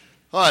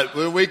All right,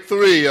 we're in week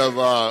 3 of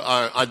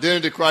our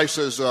Identity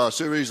Crisis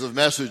series of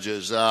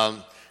messages.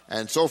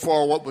 And so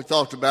far what we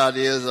talked about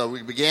is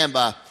we began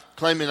by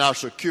claiming our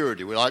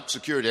security. We like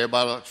security.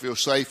 Everybody likes to feel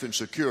safe and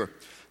secure.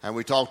 And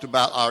we talked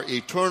about our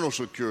eternal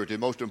security,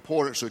 most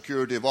important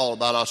security of all,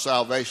 about our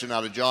salvation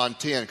out of John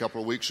 10 a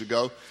couple of weeks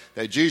ago,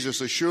 that Jesus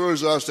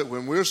assures us that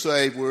when we're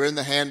saved, we're in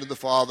the hand of the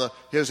Father,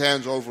 His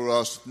hand's over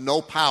us,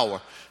 no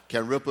power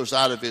can rip us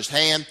out of His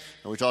hand.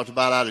 And we talked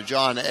about out of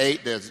John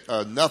 8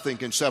 that nothing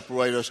can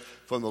separate us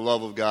from the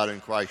love of God in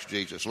Christ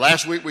Jesus.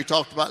 Last week we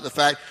talked about the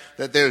fact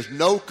that there's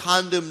no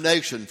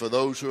condemnation for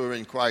those who are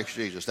in Christ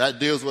Jesus. That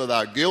deals with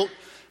our guilt,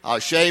 our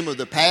shame of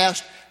the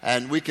past,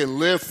 and we can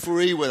live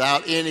free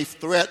without any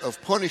threat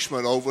of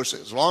punishment over us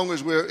as long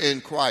as we're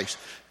in Christ.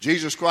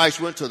 Jesus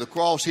Christ went to the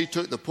cross. He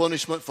took the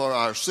punishment for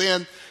our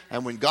sin.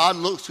 And when God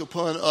looks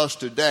upon us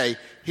today,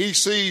 He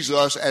sees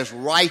us as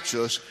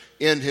righteous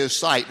in His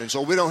sight. And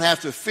so we don't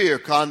have to fear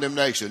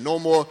condemnation. No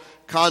more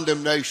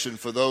condemnation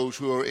for those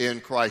who are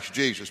in Christ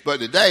Jesus. But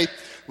today,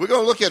 we're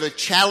going to look at a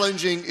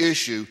challenging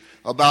issue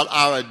about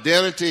our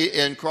identity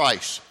in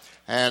Christ.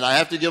 And I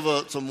have to give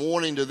some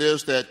warning to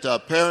this, that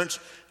parents,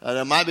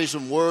 there might be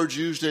some words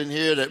used in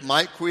here that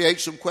might create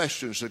some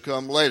questions to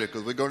come later,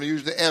 because we're going to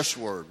use the S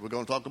word. We're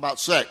going to talk about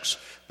sex,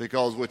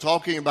 because we're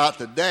talking about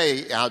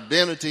today,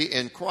 identity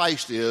in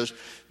Christ is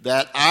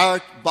that our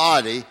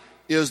body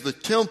is the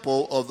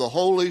temple of the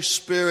Holy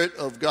Spirit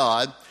of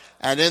God.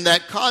 And in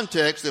that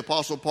context, the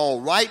Apostle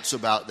Paul writes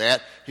about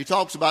that. He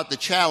talks about the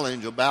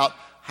challenge about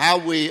how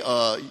we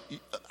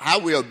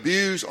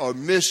abuse or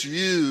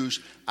misuse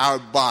our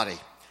body.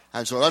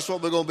 And so that's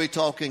what we're going to be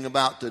talking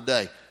about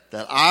today,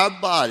 that our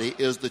body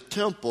is the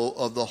temple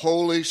of the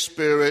Holy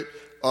Spirit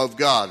of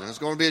God. And it's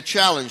going to be a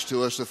challenge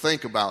to us to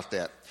think about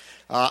that.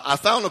 I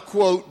found a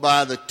quote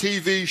by the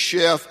TV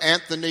chef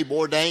Anthony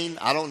Bourdain.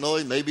 I don't know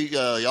him. Maybe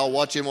y'all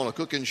watch him on a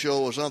cooking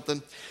show or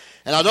something.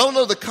 And I don't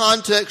know the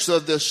context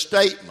of this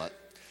statement,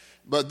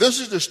 but this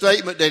is the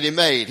statement that he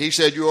made. He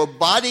said, "Your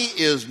body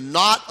is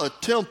not a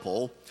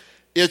temple.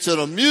 It's an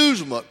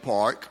amusement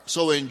park,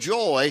 so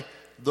enjoy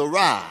the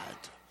ride."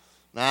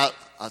 Now,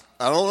 I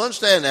don't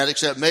understand that,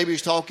 except maybe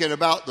he's talking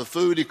about the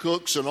food he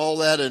cooks and all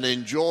that, and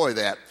enjoy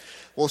that.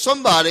 Well,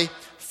 somebody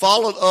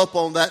followed up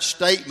on that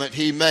statement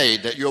he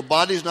made, that your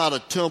body's not a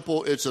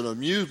temple, it's an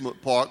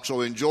amusement park,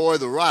 so enjoy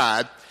the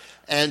ride.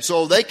 And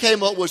so they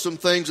came up with some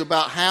things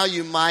about how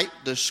you might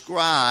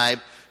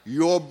describe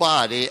your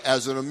body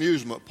as an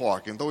amusement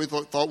park. And we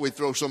thought we'd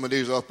throw some of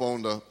these up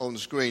on the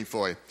screen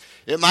for you.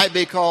 It might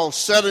be called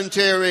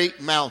Sedentary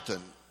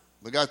Mountain.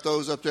 We got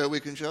those up there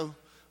we can show?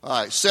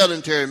 All right,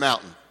 Sedentary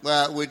Mountain.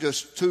 Well, we're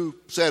just too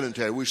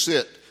sedentary. We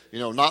sit,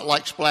 not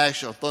like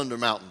Splash or Thunder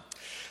Mountain.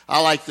 I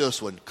like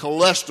this one,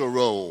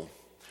 Cholesterol.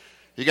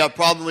 You got a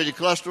problem with your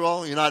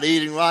cholesterol? You're not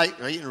eating right?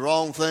 You're eating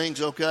wrong things,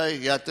 okay?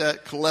 You got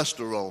that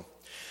cholesterol.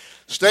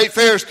 State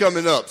Fair's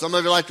coming up. Some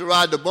of you like to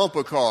ride the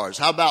bumper cars.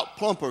 How about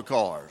plumper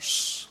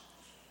cars?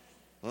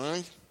 All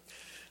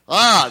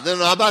right. Then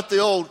how about the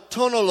old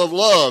Tunnel of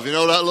Love? You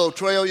know that little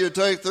trail you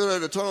take through there,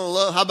 the Tunnel of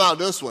Love? How about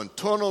this one?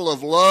 Tunnel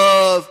of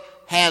Love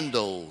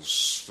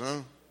handles.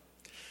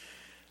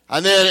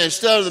 And then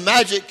instead of the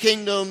Magic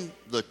Kingdom,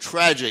 the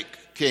Tragic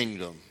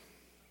Kingdom.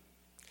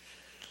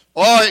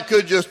 Or it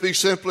could just be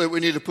simply we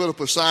need to put up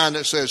a sign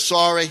that says,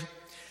 "Sorry,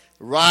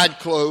 ride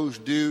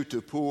closed due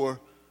to poor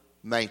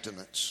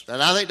maintenance."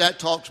 And I think that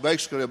talks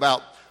basically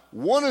about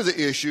one of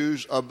the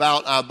issues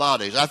about our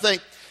bodies. I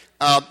think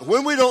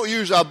when we don't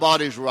use our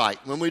bodies right,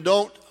 when we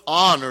don't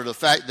honor the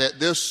fact that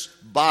this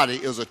body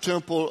is a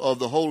temple of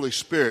the Holy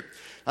Spirit,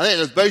 I think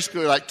there's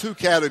basically like two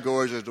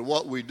categories as to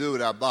what we do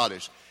with our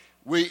bodies.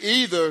 We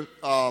either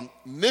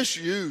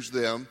misuse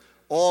them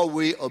or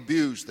we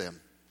abuse them.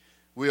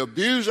 We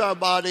abuse our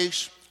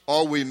bodies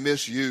or we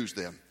misuse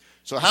them.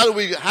 So how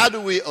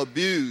do we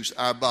abuse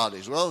our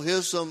bodies? Well,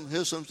 here's some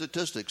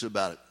statistics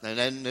about it,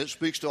 and it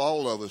speaks to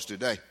all of us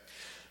today.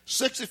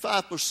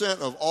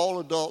 65% of all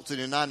adults in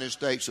the United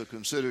States are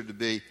considered to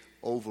be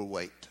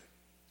overweight.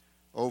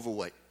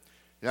 Overweight.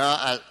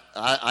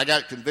 I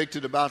got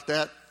convicted about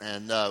that,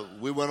 and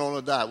we went on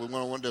a diet. We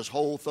went on this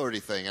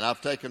Whole30 thing, and I've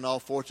taken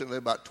off, fortunately,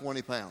 about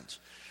 20 pounds.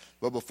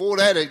 But before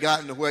that, it had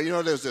gotten to where,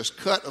 there's this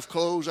cut of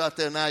clothes out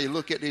there now. You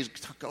look at a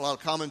lot of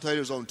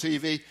commentators on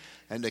TV,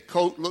 and the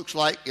coat looks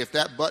like if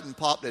that button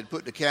popped, they'd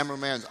put the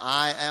cameraman's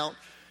eye out.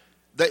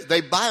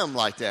 They buy them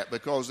like that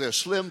because they're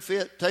slim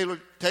fit,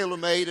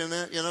 tailor-made and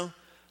that,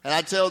 And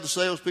I tell the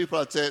salespeople,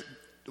 I said,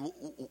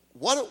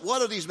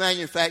 what are these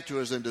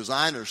manufacturers and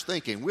designers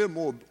thinking? We're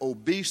more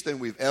obese than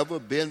we've ever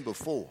been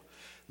before.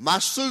 My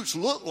suits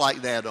look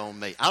like that on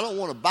me. I don't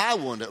want to buy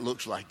one that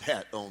looks like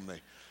that on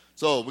me.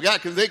 So we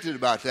got convicted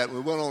about that.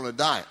 We went on a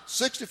diet.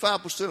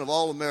 65% of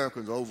all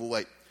Americans are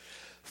overweight.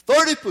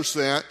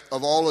 30%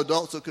 of all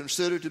adults are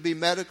considered to be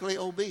medically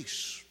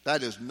obese.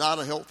 That is not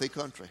a healthy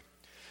country.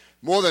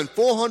 More than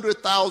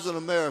 400,000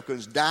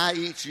 Americans die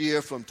each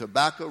year from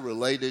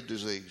tobacco-related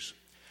disease.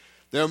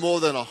 There are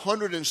more than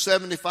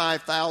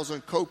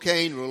 175,000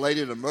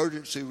 cocaine-related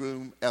emergency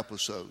room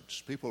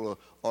episodes. People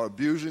are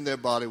abusing their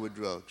body with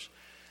drugs.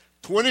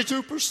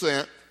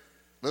 22%,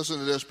 listen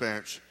to this,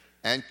 parents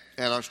and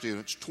our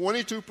students,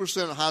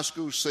 22% of high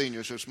school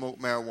seniors have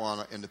smoked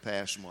marijuana in the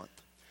past month.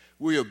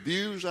 We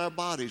abuse our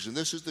bodies, and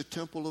this is the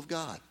temple of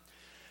God.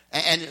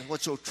 And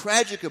what's so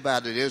tragic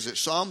about it is that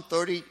Psalm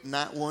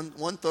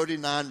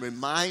 139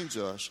 reminds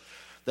us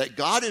that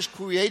God has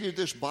created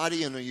this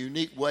body in a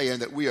unique way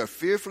and that we are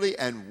fearfully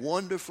and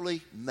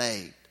wonderfully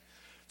made.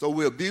 So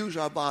we abuse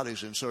our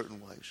bodies in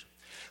certain ways.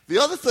 The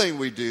other thing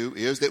we do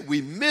is that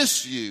we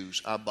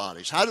misuse our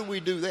bodies. How do we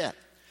do that?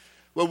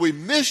 Well, we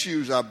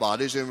misuse our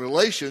bodies in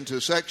relation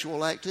to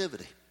sexual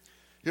activity.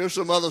 Here's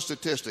some other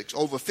statistics.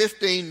 Over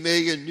 15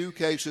 million new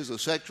cases of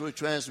sexually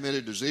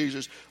transmitted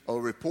diseases are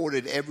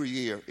reported every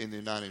year in the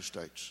United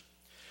States.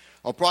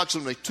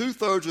 Approximately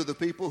 2/3 of the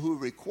people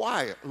who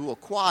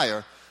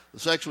acquire the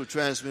sexually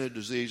transmitted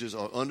diseases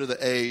are under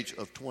the age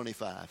of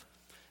 25.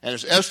 And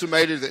it's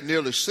estimated that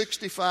nearly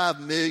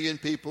 65 million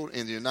people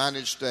in the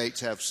United States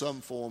have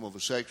some form of a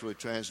sexually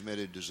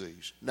transmitted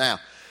disease. Now,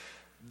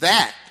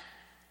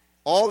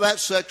 all that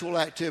sexual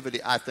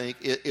activity, I think,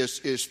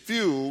 is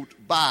fueled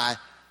by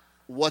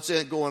what's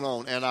going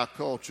on in our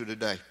culture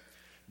today.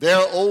 There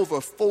are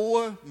over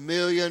 4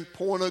 million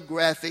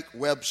pornographic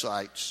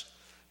websites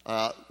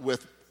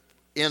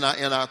in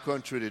our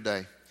country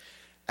today,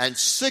 and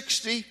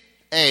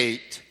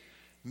 68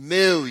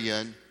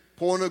 million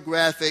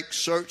pornographic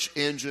search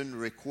engine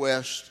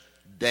requests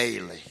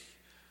daily.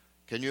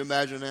 Can you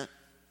imagine that?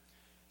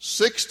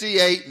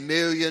 68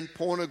 million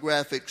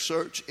pornographic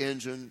search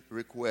engine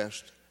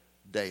requests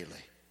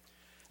daily.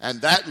 And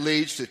that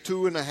leads to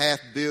 2.5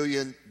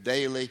 billion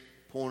daily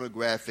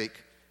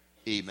pornographic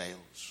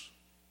emails.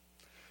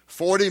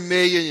 40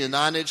 million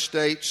United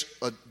States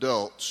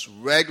adults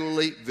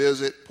regularly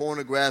visit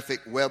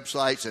pornographic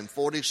websites, and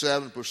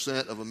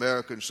 47% of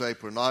Americans say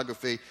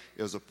pornography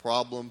is a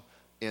problem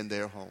in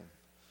their home.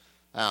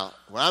 Now,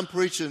 when I'm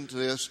preaching to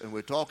this and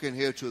we're talking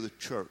here to the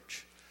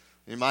church,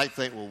 you might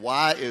think, well,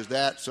 why is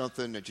that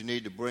something that you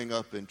need to bring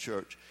up in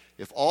church?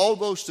 If all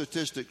those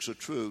statistics are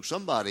true,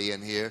 somebody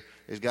in here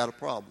has got a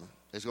problem.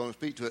 It's going to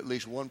speak to at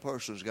least one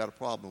person who's got a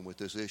problem with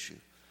this issue.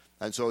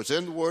 And so it's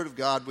in the Word of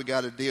God we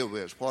got to deal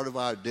with. It's part of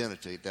our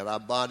identity, that our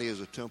body is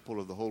a temple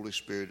of the Holy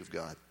Spirit of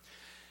God.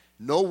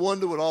 No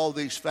wonder with all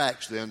these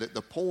facts, then, that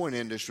the porn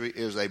industry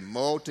is a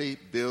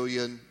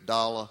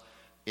multi-billion-dollar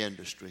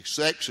industry.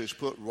 Sex is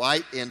put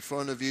right in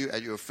front of you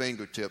at your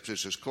fingertips.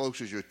 It's as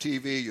close as your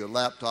TV, your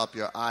laptop,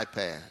 your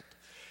iPad.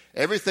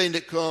 Everything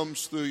that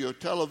comes through your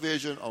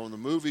television on the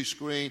movie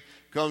screen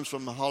comes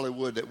from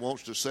Hollywood that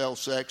wants to sell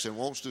sex and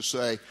wants to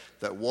say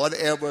that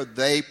whatever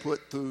they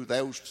put through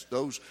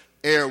those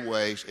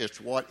airways,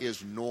 it's what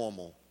is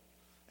normal.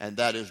 And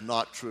that is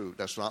not true.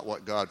 That's not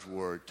what God's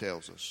Word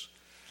tells us.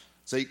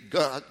 See,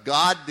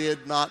 God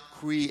did not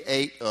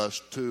create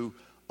us to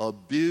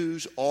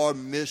abuse or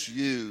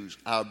misuse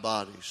our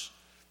bodies.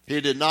 He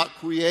did not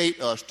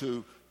create us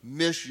to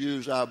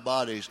misuse our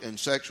bodies in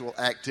sexual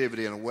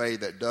activity in a way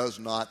that does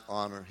not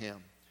honor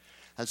Him.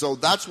 And so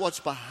that's what's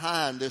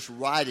behind this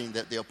writing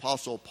that the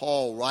Apostle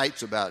Paul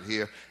writes about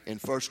here in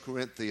 1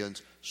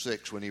 Corinthians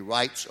 6 when he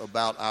writes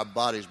about our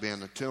bodies being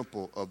the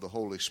temple of the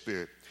Holy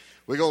Spirit.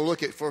 We're going to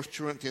look at 1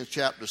 Corinthians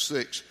chapter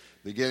 6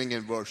 beginning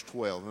in verse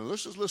 12. And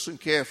let's just listen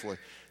carefully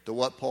to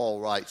what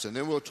Paul writes, and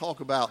then we'll talk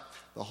about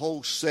the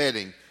whole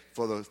setting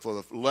for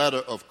the letter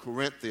of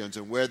Corinthians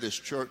and where this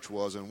church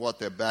was and what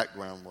their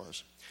background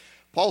was.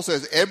 Paul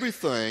says,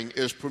 everything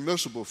is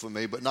permissible for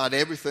me, but not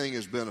everything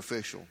is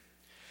beneficial.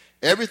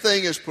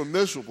 Everything is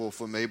permissible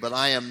for me, but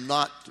I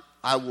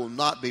will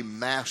not be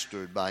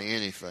mastered by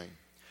anything.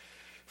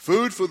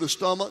 Food for the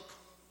stomach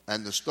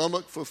and the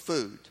stomach for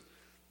food,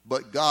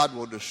 but God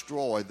will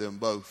destroy them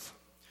both.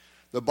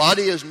 The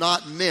body is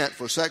not meant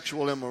for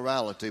sexual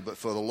immorality, but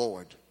for the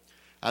Lord,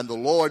 and the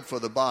Lord for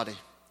the body.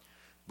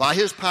 By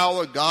His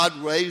power, God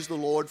raised the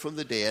Lord from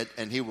the dead,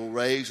 and He will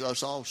raise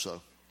us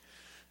also.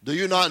 Do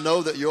you not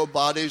know that your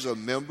bodies are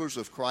members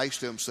of Christ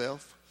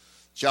Himself?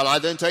 Shall I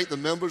then take the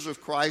members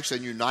of Christ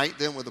and unite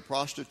them with a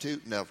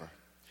prostitute? Never.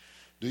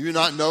 Do you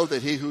not know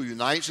that he who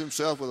unites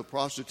himself with a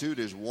prostitute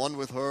is one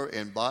with her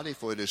in body?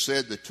 For it is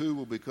said the two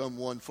will become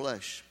one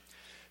flesh.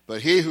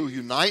 But he who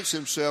unites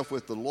himself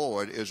with the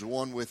Lord is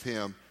one with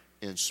Him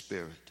in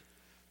spirit.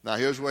 Now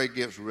here's where he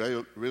gets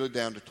really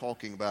down to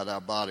talking about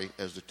our body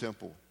as the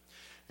temple.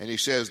 And he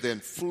says, then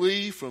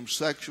flee from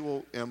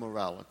sexual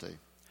immorality.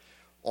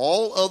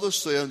 All other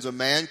sins a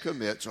man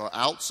commits are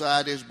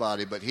outside his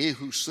body, but he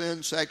who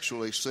sins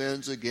sexually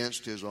sins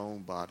against his own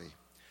body.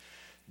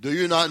 Do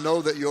you not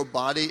know that your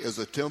body is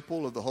a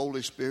temple of the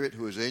Holy Spirit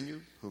who is in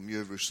you, whom you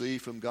have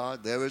received from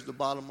God? There is the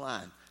bottom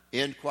line.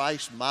 In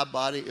Christ, my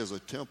body is a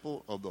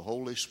temple of the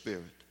Holy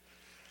Spirit.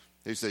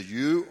 He says,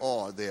 you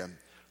are then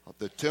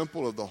the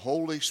temple of the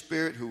Holy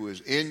Spirit who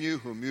is in you,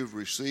 whom you have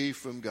received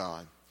from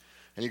God.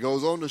 And he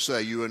goes on to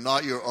say, you are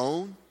not your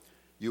own.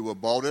 You were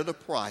bought at a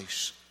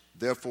price.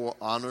 Therefore,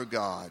 honor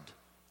God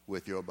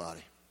with your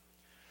body.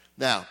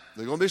 Now,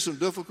 there are going to be some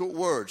difficult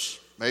words,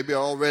 maybe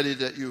already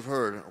that you've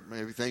heard,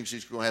 maybe things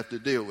he's going to have to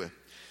deal with.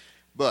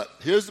 But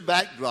here's the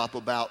backdrop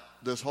about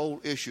this whole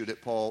issue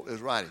that Paul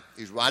is writing.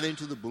 He's writing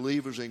to the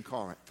believers in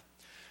Corinth.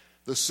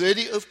 The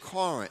city of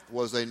Corinth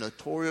was a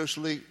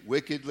notoriously,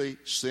 wickedly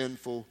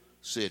sinful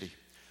city.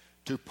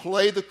 To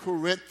play the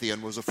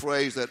Corinthian was a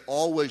phrase that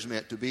always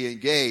meant to be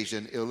engaged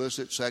in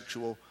illicit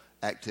sexual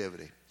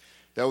activity.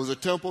 There was a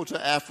temple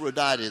to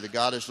Aphrodite, the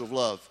goddess of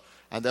love,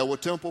 and there were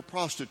temple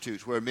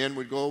prostitutes where men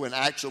would go in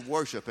acts of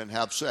worship and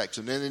have sex.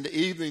 And then in the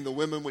evening, the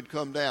women would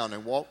come down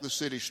and walk the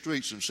city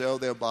streets and sell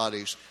their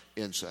bodies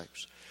in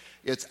sex.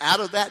 It's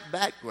out of that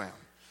background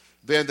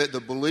then that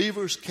the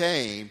believers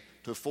came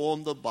to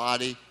form the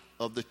body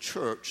of the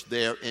church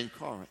there in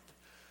Corinth.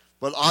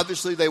 But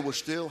obviously they were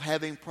still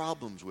having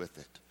problems with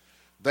it.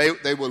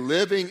 They were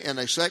living in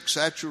a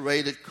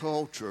sex-saturated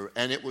culture,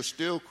 and it was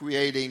still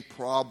creating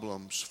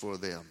problems for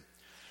them.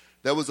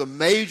 There was a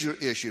major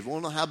issue, if you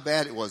want to know how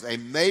bad it was, a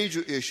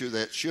major issue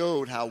that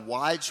showed how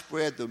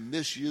widespread the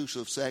misuse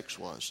of sex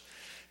was.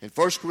 In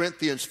 1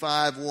 Corinthians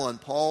 5:1,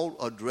 Paul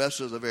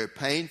addresses a very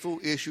painful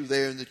issue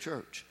there in the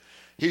church.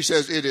 He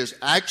says, it is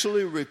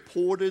actually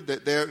reported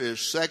that there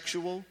is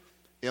sexual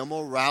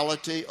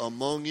immorality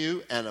among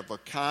you, and of a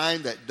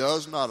kind that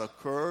does not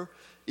occur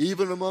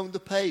even among the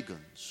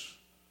pagans.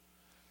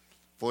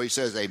 For he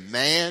says, a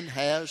man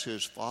has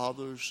his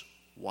father's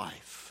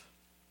wife.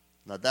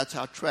 Now that's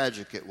how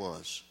tragic it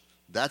was.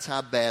 That's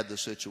how bad the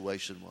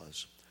situation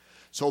was.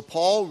 So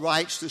Paul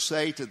writes to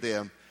say to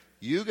them,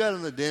 you got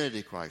an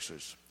identity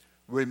crisis.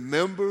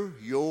 Remember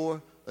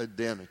your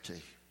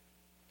identity.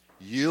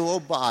 Your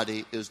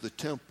body is the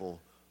temple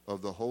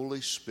of the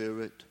Holy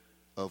Spirit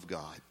of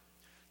God.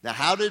 Now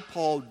how did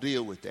Paul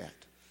deal with that?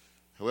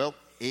 Well,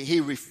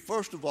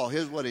 first of all,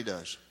 here's what he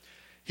does.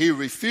 He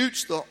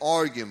refutes the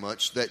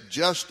arguments that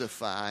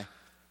justify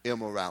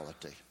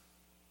immorality.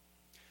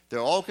 There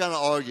are all kinds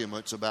of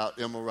arguments about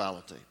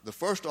immorality. The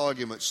first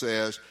argument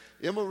says,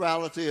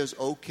 immorality is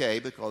okay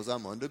because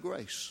I'm under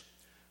grace.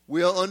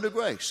 We are under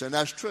grace, and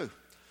that's true.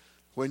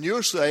 When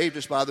you're saved,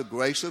 it's by the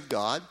grace of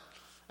God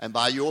and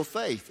by your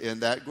faith in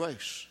that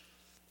grace.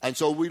 And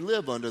so we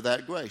live under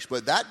that grace.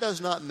 But that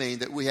does not mean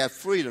that we have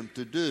freedom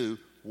to do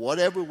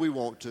whatever we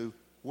want to,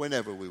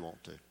 whenever we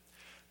want to.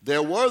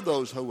 There were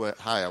those,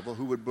 however,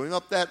 who would bring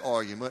up that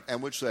argument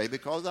and would say,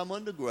 because I'm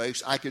under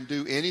grace, I can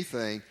do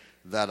anything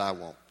that I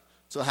want.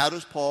 So how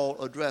does Paul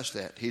address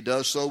that? He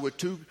does so with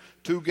two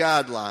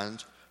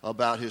guidelines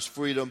about his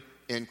freedom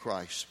in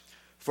Christ.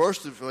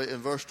 First, in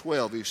verse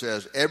 12, he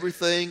says,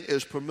 everything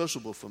is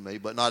permissible for me,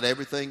 but not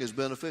everything is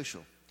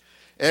beneficial.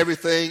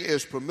 Everything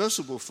is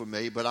permissible for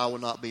me, but I will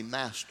not be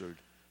mastered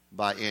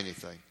by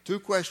anything. Two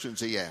questions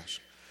he asks.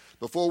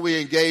 Before we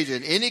engage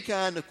in any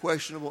kind of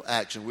questionable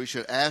action, we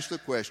should ask the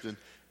question,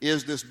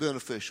 is this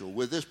beneficial?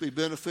 Will this be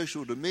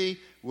beneficial to me?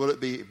 Will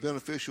it be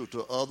beneficial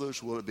to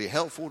others? Will it be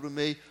helpful to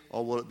me?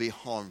 Or will it be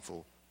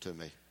harmful to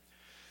me?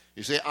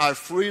 You see, our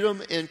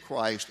freedom in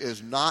Christ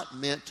is not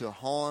meant to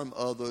harm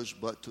others,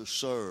 but to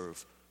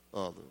serve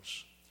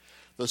others.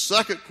 The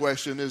second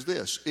question is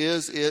this,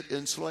 is it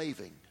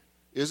enslaving?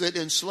 Is it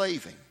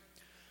enslaving?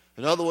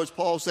 In other words,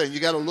 Paul's saying you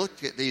got to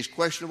look at these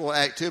questionable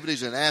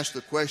activities and ask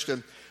the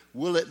question,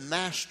 will it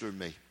master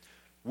me?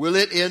 Will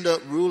it end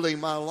up ruling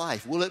my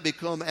life? Will it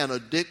become an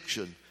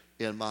addiction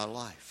in my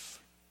life?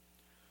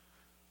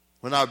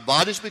 When our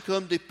bodies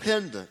become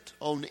dependent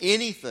on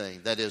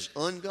anything that is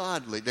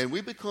ungodly, then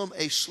we become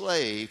a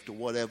slave to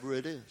whatever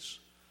it is.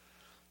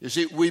 You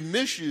see, we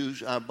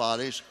misuse our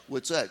bodies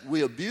with sex.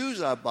 We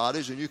abuse our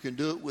bodies, and you can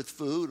do it with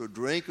food or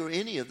drink or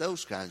any of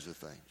those kinds of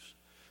things.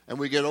 And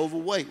we get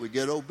overweight, we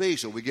get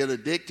obese, or we get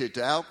addicted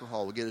to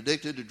alcohol, we get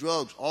addicted to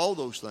drugs, all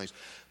those things.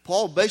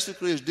 Paul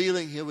basically is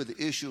dealing here with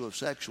the issue of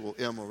sexual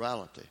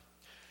immorality.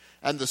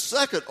 And the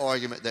second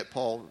argument that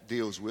Paul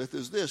deals with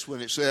is this,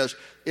 when it says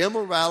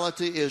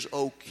immorality is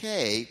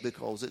okay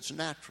because it's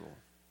natural.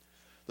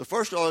 The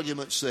first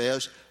argument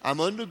says,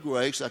 I'm under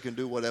grace, I can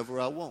do whatever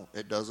I want.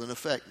 It doesn't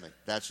affect me.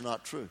 That's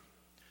not true.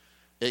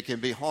 It can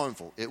be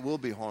harmful. It will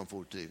be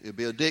harmful to you. It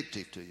will be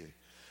addictive to you.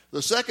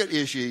 The second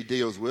issue he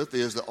deals with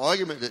is the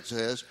argument that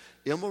says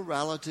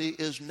immorality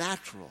is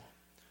natural.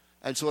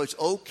 And so it's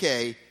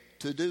okay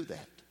to do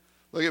that.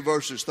 Look at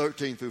verses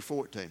 13 through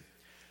 14.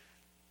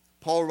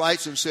 Paul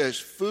writes and says,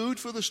 food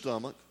for the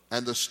stomach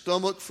and the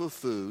stomach for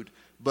food,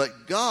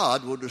 but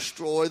God will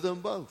destroy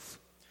them both.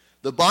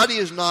 The body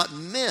is not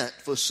meant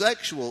for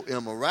sexual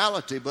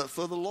immorality, but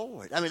for the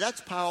Lord. I mean,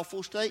 that's a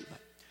powerful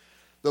statement.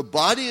 The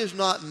body is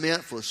not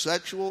meant for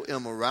sexual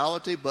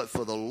immorality, but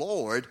for the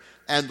Lord,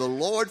 and the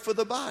Lord for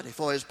the body.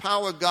 For his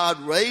power, God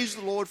raised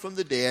the Lord from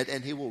the dead,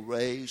 and he will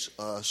raise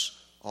us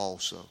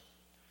also.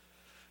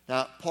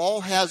 Now,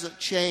 Paul hasn't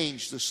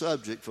changed the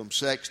subject from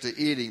sex to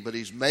eating, but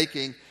he's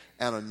making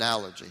an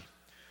analogy.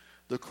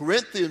 The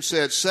Corinthians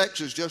said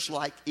sex is just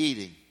like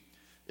eating.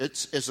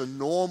 It's a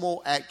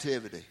normal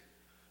activity,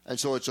 and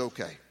so it's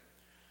okay.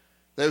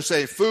 They were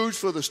saying food's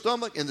for the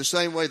stomach in the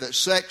same way that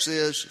sex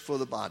is for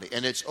the body,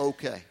 and it's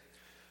okay.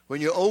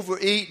 When you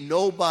overeat,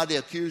 nobody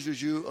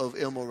accuses you of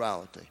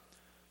immorality.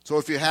 So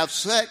if you have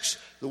sex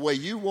the way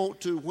you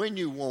want to, when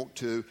you want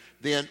to,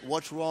 then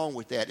what's wrong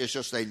with that? It's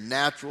just a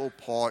natural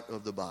part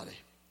of the body.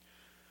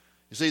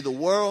 You see, the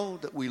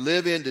world that we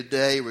live in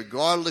today,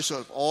 regardless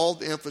of all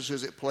the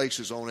emphasis it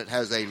places on it,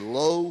 has a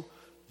low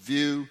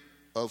view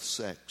of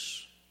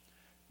sex.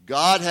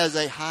 God has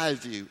a high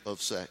view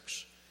of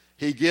sex.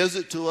 He gives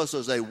it to us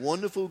as a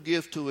wonderful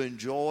gift to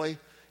enjoy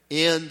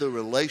in the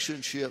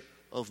relationship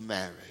of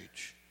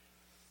marriage.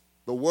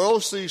 The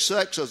world sees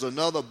sex as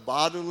another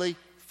bodily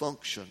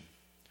function.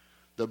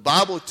 The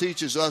Bible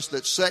teaches us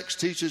that sex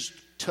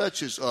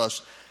touches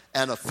us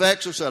and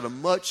affects us at a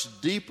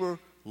much deeper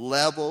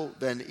level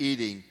than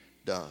eating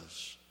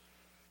does.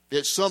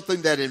 It's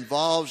something that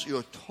involves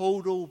your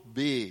total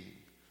being,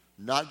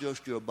 not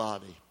just your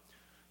body,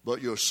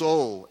 but your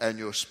soul and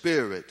your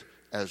spirit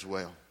as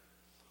well.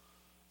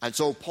 And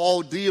so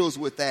Paul deals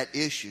with that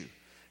issue.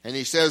 And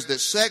he says that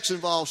sex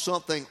involves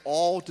something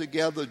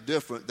altogether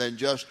different than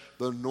just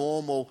the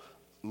normal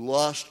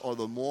lust or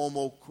the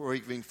normal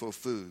craving for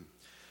food.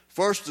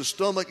 First, the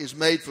stomach is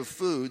made for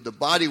food. The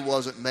body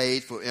wasn't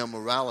made for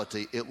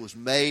immorality. It was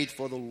made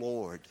for the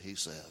Lord, he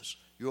says.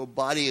 Your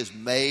body is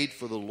made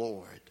for the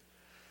Lord.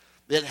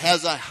 It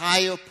has a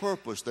higher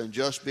purpose than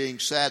just being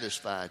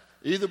satisfied,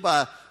 either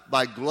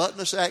by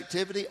gluttonous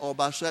activity or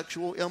by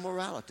sexual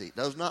immorality. It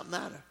does not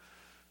matter.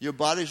 Your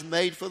body's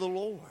made for the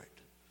Lord.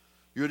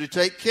 You're to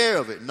take care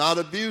of it, not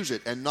abuse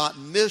it, and not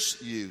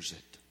misuse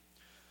it.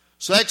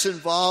 Sex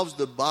involves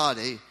the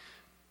body,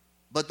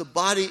 but the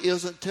body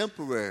isn't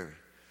temporary.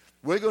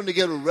 We're going to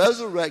get a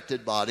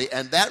resurrected body,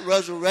 and that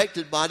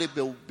resurrected body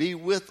will be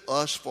with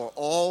us for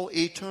all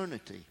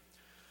eternity.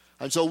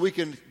 And so we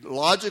can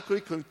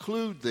logically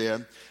conclude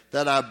then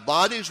that our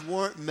bodies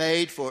weren't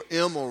made for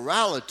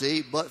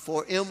immorality, but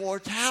for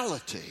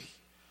immortality.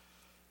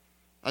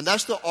 And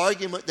that's the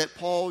argument that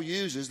Paul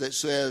uses that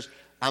says,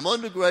 I'm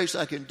under grace,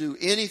 I can do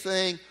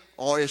anything,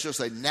 or it's just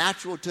a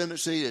natural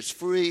tendency, it's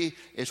free,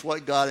 it's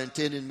what God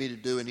intended me to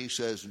do. And he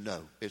says,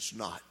 no, it's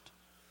not.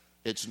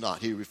 It's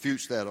not. He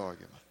refutes that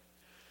argument.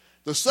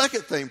 The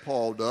second thing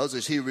Paul does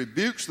is he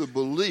rebukes the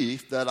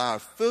belief that our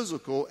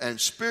physical and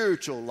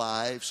spiritual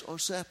lives are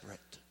separate.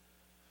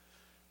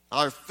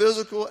 Our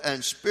physical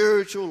and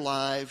spiritual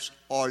lives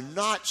are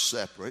not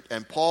separate,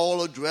 and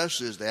Paul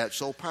addresses that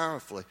so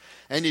powerfully.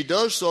 And he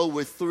does so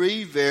with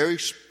three very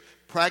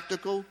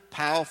practical,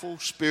 powerful,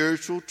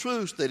 spiritual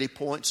truths that he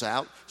points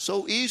out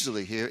so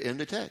easily here in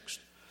the text.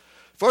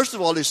 First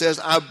of all, he says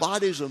our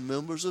bodies are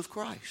members of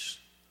Christ.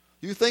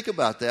 You think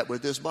about that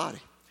with this body.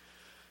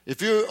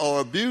 If you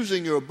are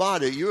abusing your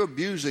body, you're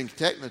abusing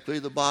technically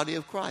the body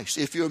of Christ.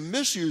 If you're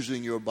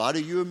misusing your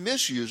body, you're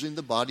misusing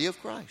the body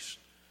of Christ.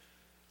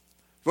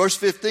 Verse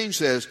 15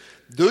 says,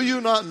 do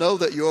you not know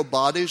that your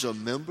bodies are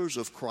members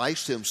of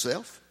Christ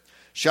himself?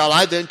 Shall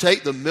I then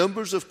take the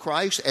members of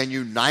Christ and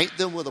unite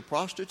them with a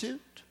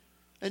prostitute?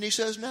 And he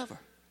says, never.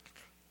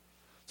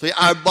 See,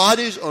 our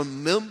bodies are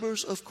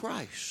members of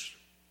Christ.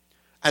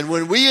 And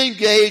when we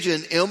engage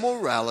in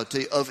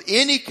immorality of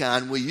any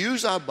kind, we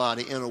use our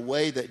body in a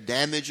way that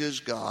damages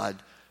God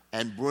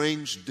and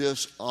brings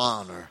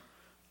dishonor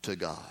to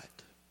God.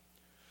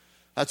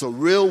 That's a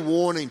real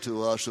warning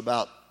to us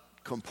about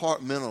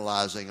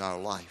compartmentalizing our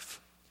life.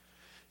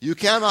 You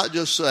cannot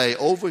just say,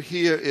 over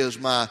here is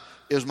my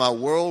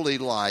worldly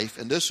life,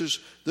 and this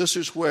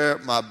is where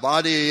my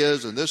body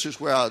is, and this is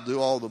where I do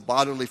all the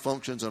bodily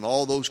functions and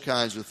all those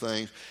kinds of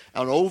things.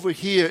 And over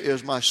here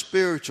is my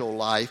spiritual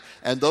life,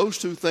 and those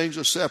two things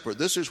are separate.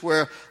 This is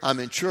where I'm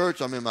in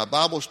church, I'm in my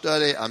Bible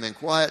study, I'm in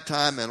quiet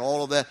time, and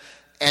all of that.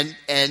 And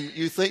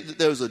you think that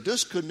there's a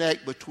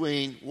disconnect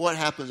between what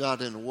happens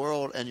out in the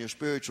world and your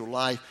spiritual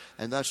life,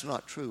 and that's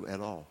not true at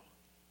all.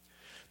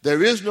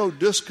 There is no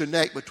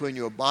disconnect between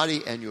your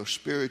body and your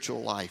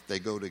spiritual life. They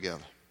go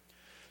together.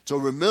 So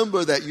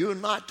remember that you're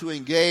not to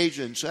engage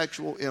in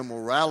sexual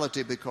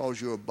immorality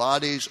because your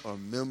bodies are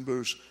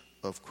members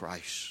of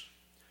Christ.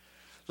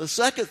 The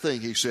second thing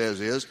he says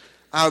is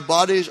our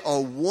bodies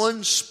are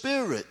one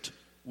spirit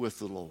with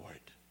the Lord.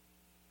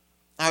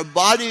 Our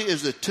body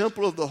is the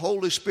temple of the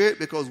Holy Spirit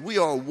because we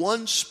are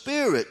one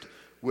spirit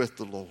with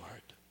the Lord.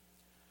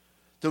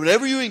 So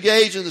whenever you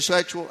engage in the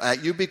sexual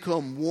act, you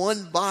become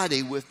one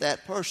body with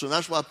that person.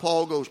 That's why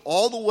Paul goes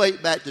all the way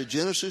back to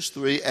Genesis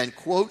 3 and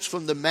quotes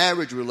from the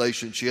marriage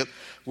relationship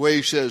where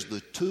he says,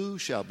 the two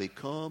shall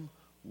become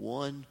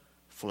one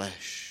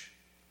flesh.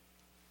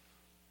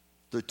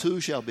 The two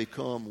shall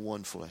become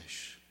one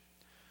flesh.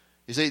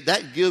 You see,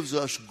 that gives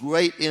us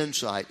great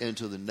insight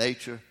into the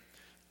nature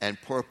and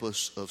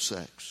purpose of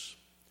sex.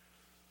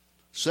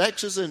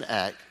 Sex is an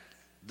act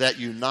that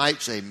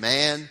unites a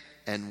man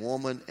and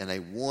woman in a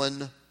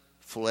one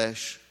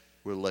flesh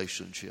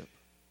relationship.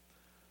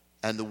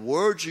 And the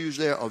words used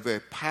there are very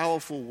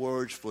powerful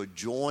words for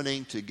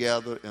joining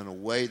together in a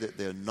way that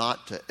they're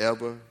not to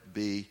ever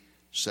be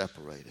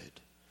separated.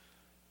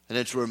 And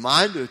it's a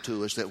reminder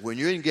to us that when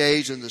you're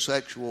engaged in the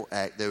sexual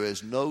act, there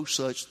is no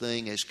such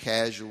thing as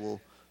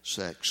casual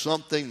sex.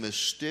 Something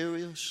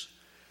mysterious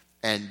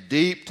and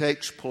deep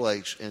takes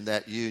place in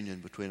that union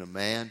between a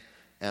man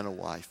and a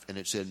wife. And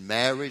it's in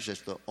marriage.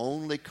 That's the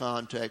only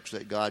context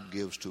that God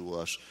gives to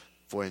us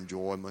for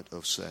enjoyment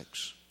of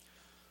sex.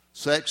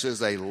 Sex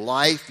is a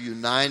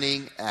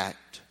life-uniting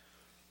act.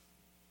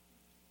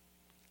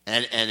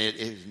 And it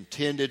is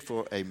intended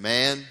for a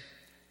man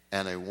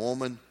and a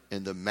woman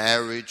in the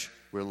marriage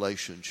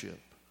relationship.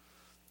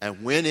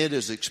 And when it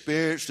is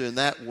experienced in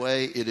that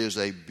way, it is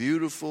a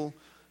beautiful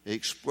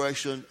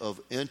expression of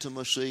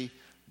intimacy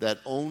that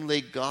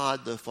only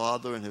God the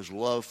Father and His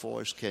love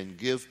for us can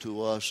give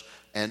to us.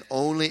 And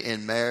only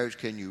in marriage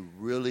can you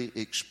really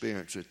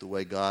experience it the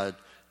way God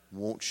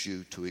wants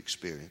you to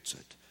experience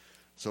it.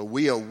 So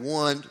we are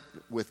one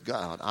with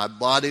God. Our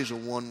bodies are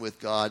one with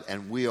God,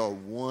 and we are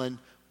one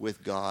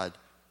with God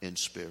in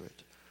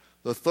spirit.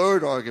 The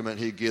third argument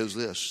he gives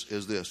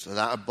is this, that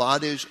our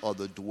bodies are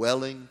the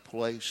dwelling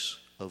place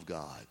of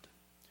God.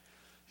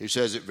 He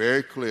says it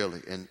very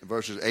clearly in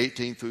verses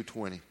 18 through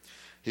 20.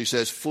 He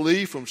says,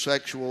 flee from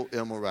sexual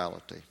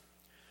immorality.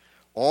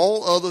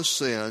 All other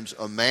sins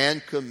a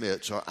man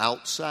commits are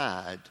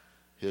outside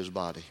his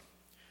body.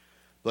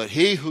 But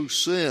he who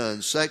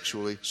sins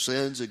sexually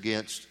sins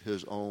against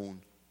his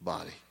own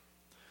body.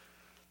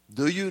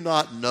 Do you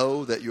not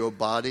know that your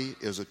body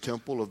is a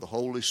temple of the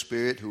Holy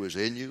Spirit who is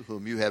in you,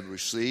 whom you have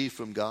received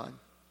from God?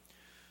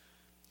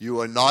 You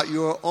are not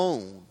your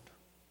own.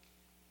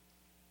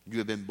 You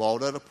have been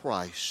bought at a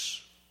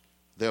price.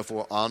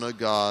 Therefore, honor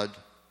God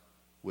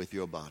with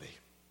your body.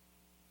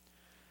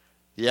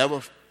 You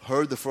ever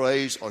heard the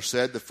phrase or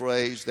said the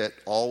phrase that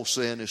all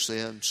sin is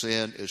sin,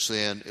 sin is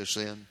sin is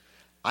sin?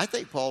 I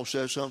think Paul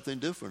says something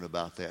different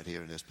about that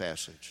here in this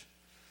passage.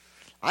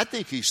 I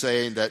think he's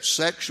saying that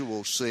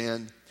sexual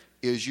sin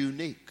is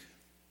unique,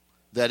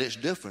 that it's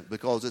different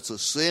because it's a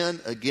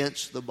sin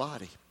against the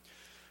body.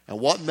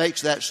 And what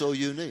makes that so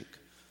unique?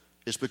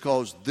 It's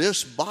because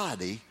this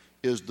body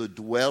is the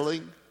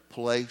dwelling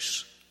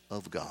place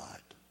of God.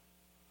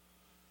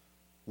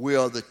 We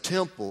are the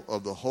temple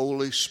of the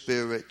Holy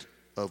Spirit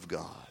of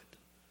God.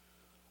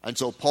 And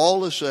so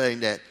Paul is saying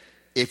that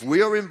if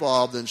we are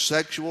involved in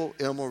sexual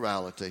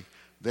immorality,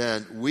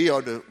 then we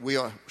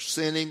are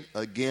sinning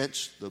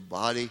against the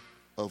body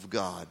of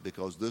God,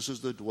 because this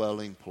is the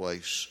dwelling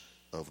place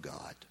of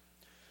God.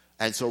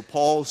 And so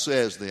Paul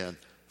says then,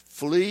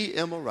 flee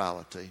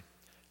immorality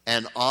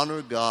and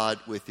honor God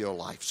with your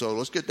life. So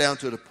let's get down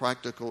to the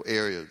practical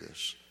area of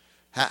this.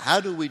 How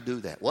do we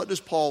do that? What does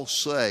Paul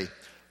say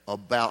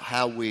about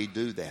how we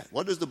do that?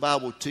 What does the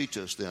Bible teach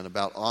us then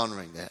about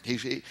honoring that?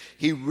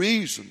 He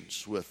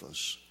reasons with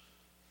us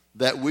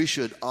that we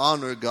should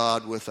honor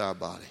God with our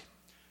body.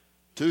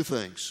 Two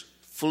things: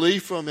 flee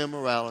from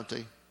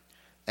immorality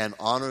and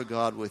honor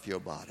God with your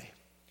body.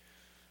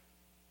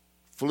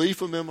 Flee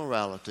from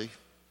immorality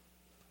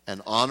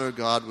and honor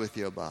God with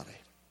your body.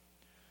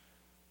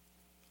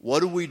 What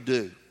do we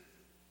do?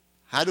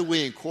 How do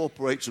we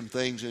incorporate some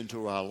things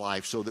into our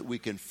life so that we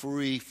can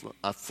flee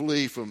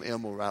from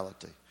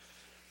immorality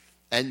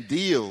and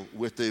deal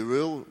with the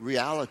real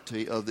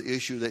reality of the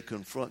issue that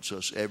confronts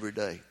us every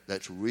day,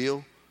 that's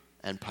real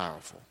and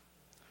powerful?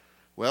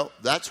 Well,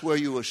 that's where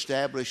you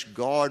establish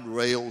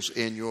guardrails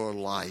in your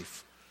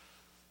life.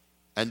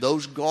 And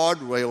those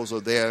guardrails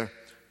are there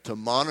to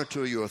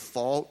monitor your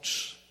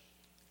thoughts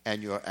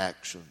and your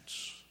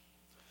actions.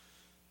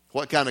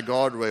 What kind of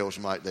guardrails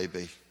might they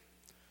be?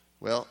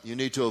 Well, you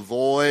need to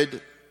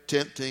avoid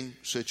tempting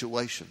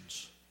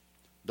situations.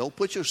 Don't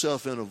put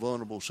yourself in a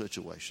vulnerable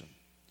situation.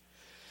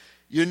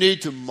 You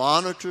need to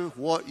monitor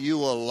what you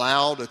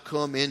allow to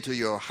come into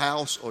your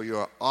house or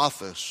your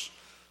office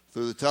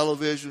through the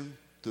television,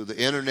 through the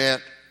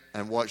internet,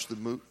 and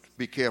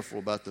be careful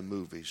about the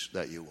movies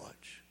that you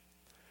watch.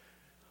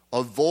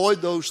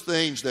 Avoid those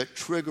things that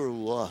trigger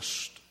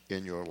lust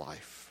in your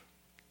life.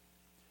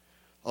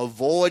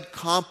 Avoid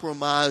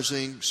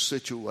compromising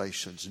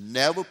situations.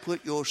 Never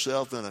put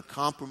yourself in a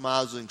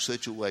compromising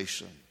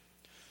situation.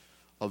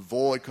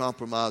 Avoid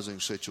compromising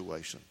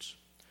situations.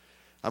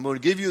 I'm going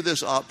to give you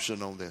this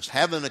option on this.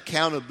 Have an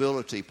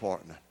accountability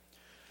partner.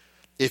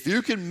 If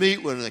you can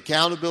meet with an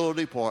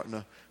accountability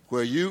partner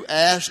where you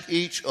ask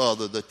each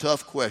other the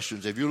tough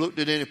questions. Have you looked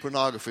at any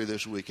pornography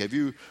this week? Have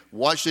you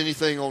watched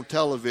anything on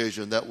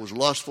television that was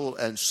lustful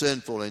and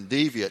sinful and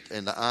deviant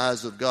in the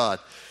eyes of God?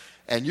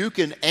 And you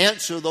can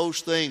answer those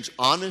things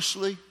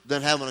honestly,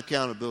 then have an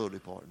accountability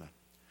partner.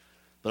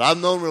 But I've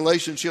known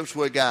relationships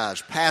with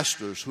guys,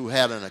 pastors, who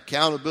had an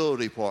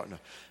accountability partner,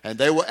 and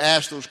they were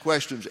asked those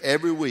questions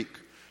every week.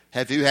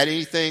 Have you had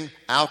anything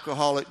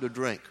alcoholic to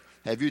drink?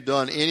 Have you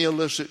done any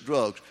illicit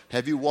drugs?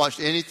 Have you watched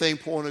anything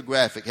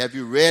pornographic? Have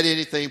you read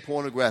anything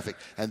pornographic?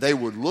 And they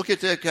would look at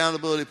their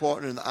accountability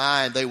partner in the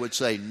eye and they would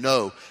say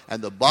no.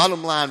 And the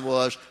bottom line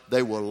was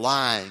they were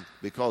lying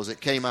because it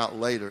came out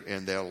later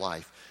in their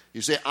life.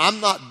 You see,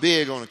 I'm not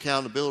big on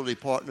accountability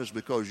partners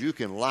because you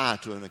can lie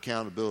to an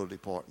accountability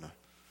partner.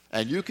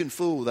 And you can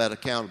fool that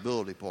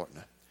accountability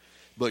partner.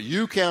 But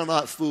you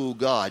cannot fool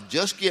God.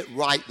 Just get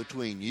right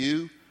between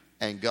you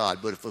and God.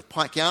 But if an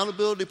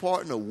accountability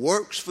partner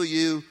works for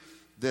you,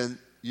 then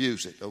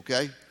use it,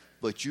 okay?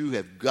 But you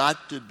have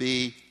got to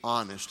be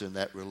honest in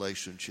that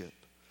relationship.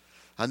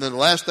 And then the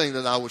last thing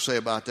that I would say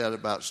about that,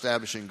 about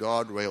establishing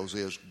guardrails,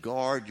 is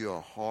guard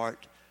your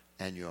heart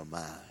and your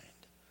mind.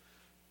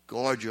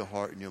 guard your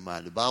heart and your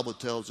mind. The Bible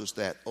tells us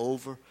that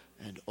over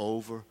and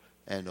over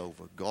and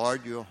over.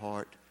 Guard your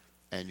heart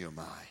and your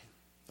mind.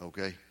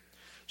 Okay?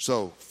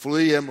 So,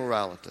 flee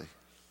immorality.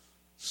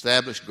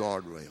 Establish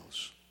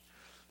guardrails.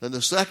 Then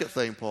the second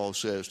thing Paul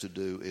says to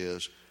do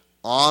is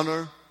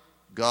honor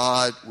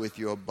God with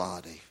your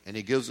body. And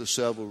he gives us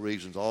several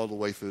reasons all the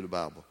way through the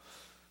Bible.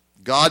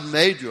 God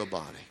made your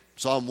body.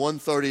 Psalm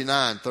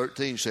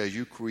 139:13 says,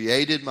 you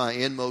created my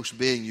inmost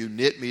being. You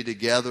knit me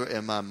together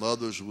in my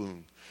mother's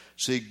womb.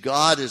 See,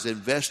 God is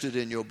invested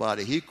in your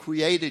body. He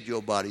created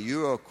your body.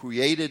 You are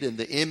created in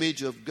the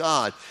image of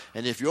God.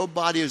 And if your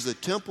body is the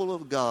temple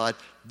of God,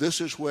 this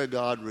is where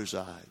God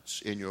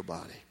resides, in your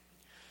body.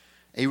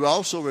 He will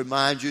also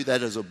remind you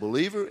that as a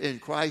believer in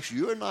Christ,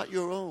 you're not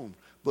your own,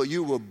 but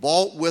you were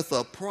bought with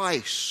a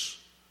price.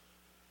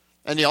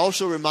 And he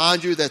also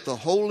reminds you that the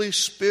Holy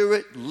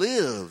Spirit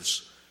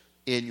lives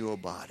in your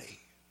body.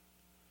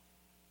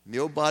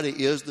 Your body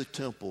is the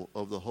temple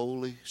of the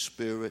Holy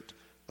Spirit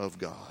of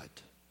God.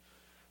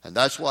 And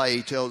that's why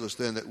he tells us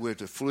then that we're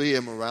to flee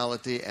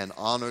immorality and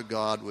honor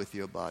God with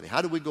your body.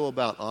 How do we go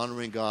about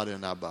honoring God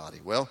in our body?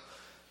 Well,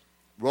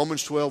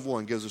 Romans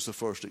 12:1 gives us the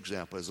first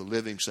example as a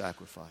living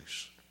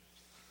sacrifice.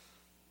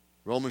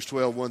 Romans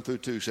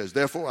 12:1-2 says,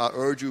 therefore I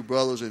urge you,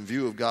 brothers, in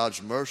view of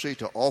God's mercy,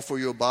 to offer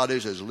your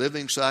bodies as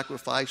living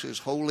sacrifices,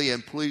 holy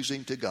and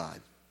pleasing to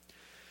God.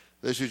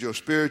 This is your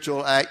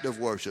spiritual act of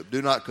worship.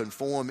 Do not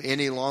conform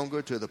any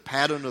longer to the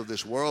pattern of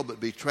this world, but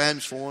be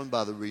transformed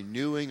by the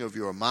renewing of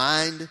your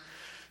mind.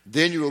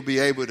 Then you will be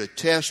able to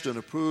test and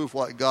approve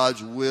what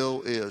God's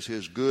will is,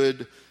 his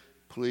good,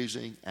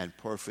 pleasing, and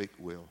perfect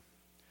will.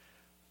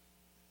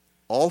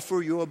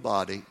 Offer your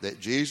body that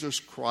Jesus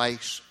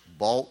Christ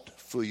bought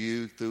for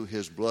you through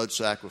his blood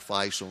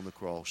sacrifice on the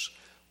cross.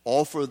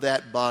 Offer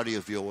that body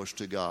of yours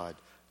to God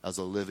as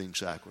a living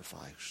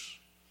sacrifice.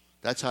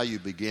 That's how you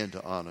begin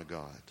to honor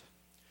God.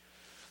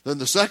 Then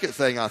the second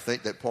thing I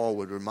think that Paul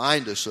would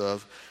remind us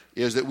of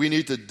is that we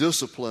need to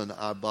discipline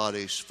our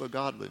bodies for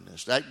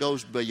godliness. That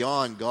goes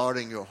beyond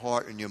guarding your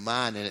heart and your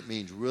mind, and it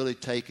means really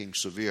taking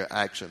severe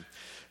action.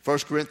 1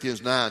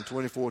 Corinthians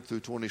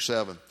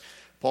 9:24-27,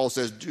 Paul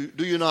says,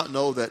 do you not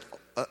know that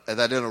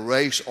in a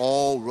race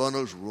all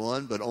runners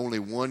run, but only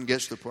one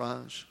gets the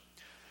prize?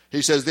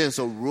 He says then,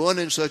 so run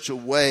in such a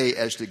way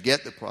as to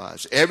get the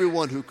prize.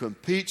 Everyone who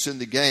competes in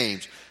the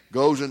games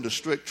goes into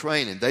strict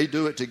training. They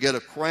do it to get a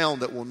crown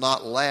that will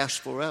not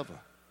last forever.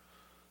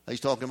 He's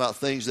talking about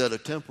things that are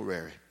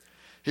temporary.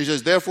 He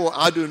says, therefore,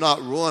 I do not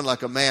run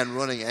like a man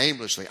running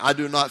aimlessly. I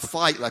do not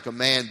fight like a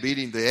man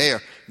beating the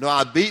air. No,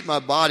 I beat my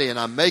body and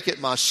I make it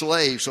my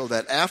slave so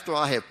that after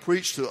I have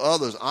preached to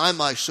others, I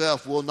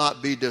myself will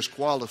not be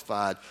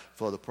disqualified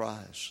for the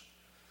prize.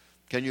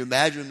 Can you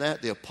imagine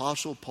that? The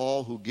Apostle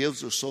Paul, who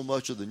gives us so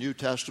much of the New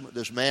Testament,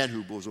 this man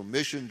who was on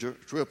mission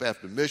trip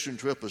after mission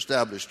trip,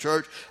 established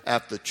church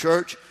after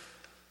church,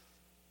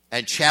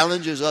 and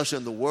challenges us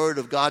in the Word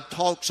of God,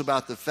 talks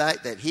about the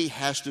fact that he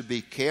has to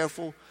be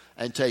careful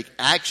and take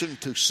action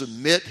to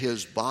submit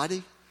his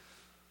body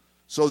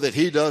so that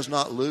he does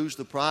not lose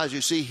the prize.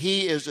 You see,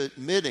 he is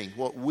admitting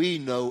what we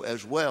know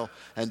as well,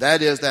 and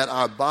that is that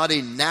our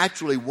body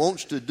naturally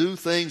wants to do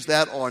things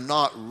that are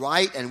not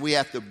right, and we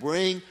have to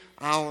bring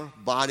our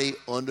body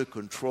under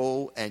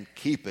control and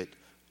keep it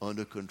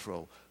under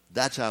control.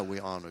 That's how we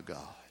honor God.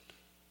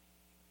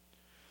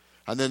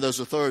 And then there's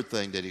a third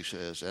thing that he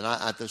says, and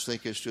I just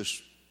think it's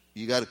just,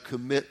 you got to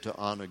commit to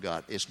honor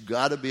God. It's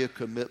got to be a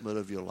commitment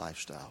of your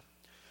lifestyle.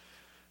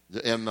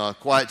 In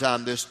quiet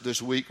time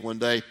this week, one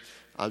day,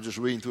 I was just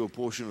reading through a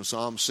portion of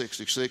Psalm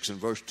 66, and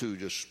verse 2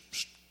 just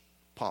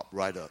popped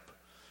right up.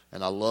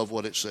 And I love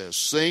what it says.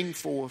 Sing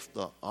forth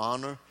the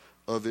honor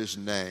of his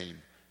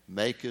name.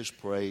 Make his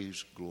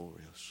praise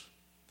glorious.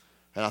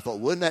 And I thought,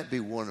 wouldn't that be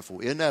wonderful?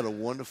 Isn't that a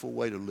wonderful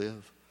way to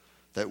live?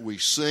 That we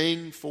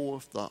sing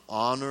forth the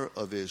honor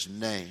of his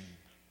name.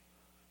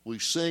 We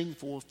sing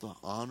forth the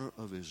honor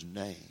of his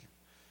name,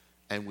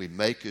 and we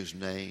make his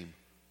name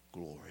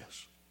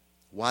glorious.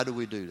 Why do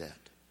we do that?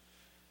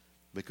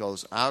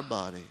 Because our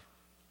body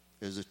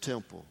is a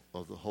temple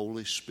of the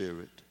Holy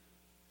Spirit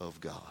of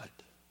God.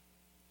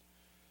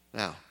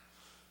 Now,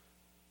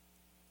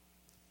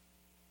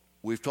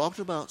 we've talked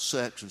about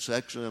sex and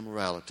sexual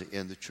immorality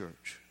in the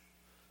church.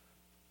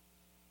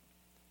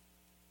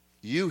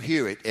 You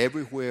hear it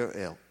everywhere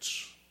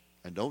else.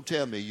 And don't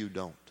tell me you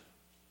don't.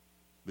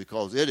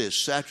 Because it is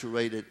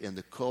saturated in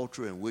the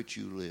culture in which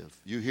you live.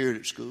 You hear it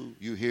at school.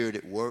 You hear it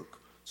at work.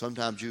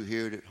 Sometimes you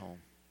hear it at home.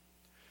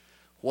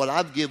 What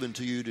I've given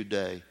to you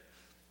today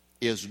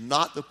is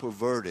not the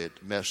perverted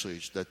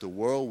message that the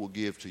world will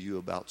give to you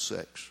about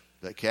sex.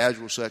 That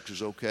casual sex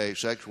is okay.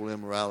 Sexual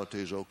immorality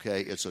is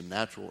okay. It's a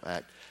natural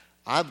act.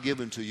 I've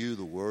given to you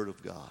the Word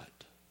of God.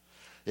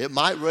 It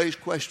might raise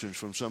questions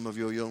from some of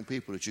your young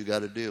people that you got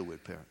to deal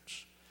with,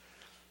 parents.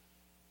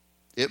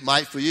 It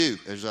might for you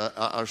as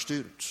our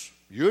students.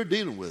 You're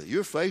dealing with it.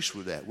 You're faced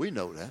with that. We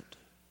know that.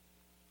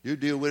 You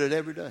deal with it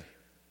every day.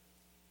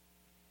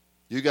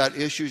 You got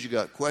issues, you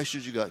got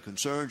questions, you got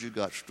concerns, you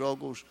got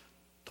struggles.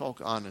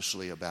 Talk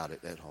honestly about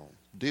it at home.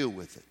 Deal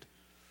with it.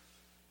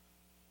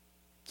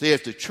 See,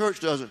 if the church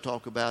doesn't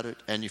talk about it,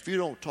 and if you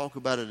don't talk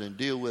about it and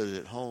deal with it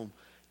at home,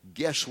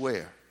 guess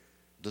where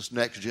this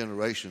next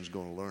generation is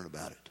going to learn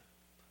about it?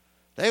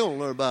 They're going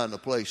to learn about it in a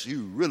place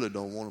you really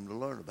don't want them to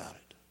learn about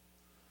it.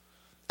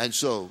 And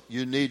so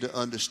you need to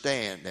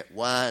understand that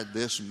why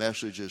this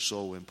message is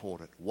so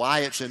important, why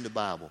it's in the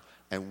Bible,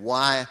 and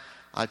why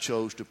I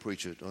chose to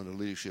preach it under the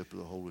leadership of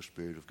the Holy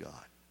Spirit of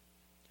God.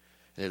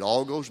 And it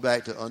all goes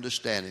back to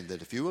understanding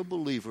that if you're a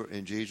believer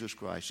in Jesus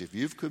Christ, if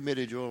you've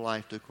committed your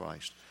life to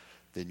Christ,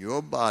 then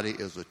your body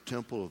is a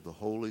temple of the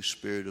Holy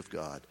Spirit of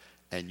God,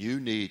 and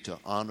you need to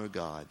honor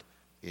God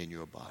in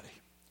your body.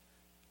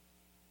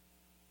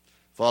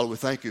 Father, we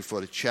thank you for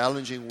the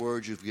challenging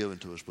words you've given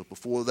to us. But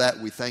before that,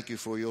 we thank you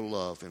for your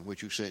love in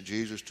which you sent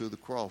Jesus to the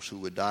cross, who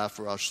would die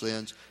for our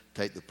sins,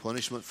 take the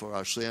punishment for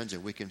our sins,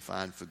 and we can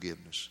find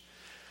forgiveness.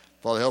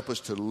 Father, help us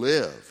to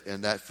live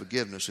in that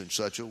forgiveness in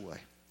such a way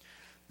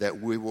that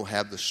we will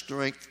have the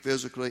strength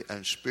physically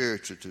and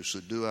spiritually to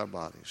subdue our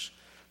bodies,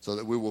 so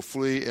that we will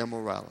flee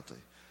immorality,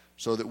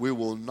 so that we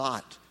will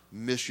not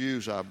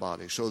misuse our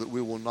bodies, so that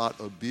we will not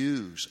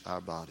abuse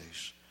our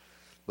bodies,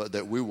 but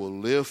that we will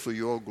live for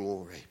your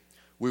glory.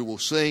 We will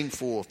sing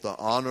forth the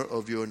honor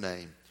of your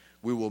name.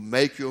 We will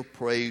make your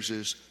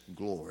praises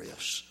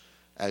glorious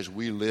as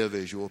we live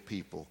as your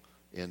people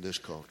in this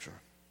culture.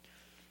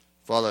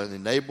 Father,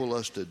 enable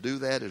us to do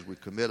that as we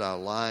commit our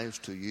lives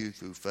to you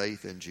through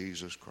faith in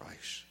Jesus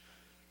Christ.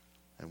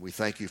 And we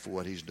thank you for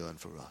what he's done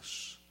for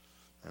us.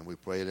 And we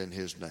pray it in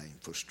his name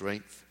for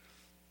strength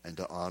and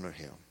to honor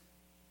him,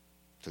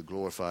 to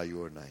glorify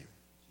your name,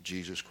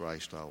 Jesus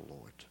Christ our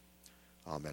Lord. Amen.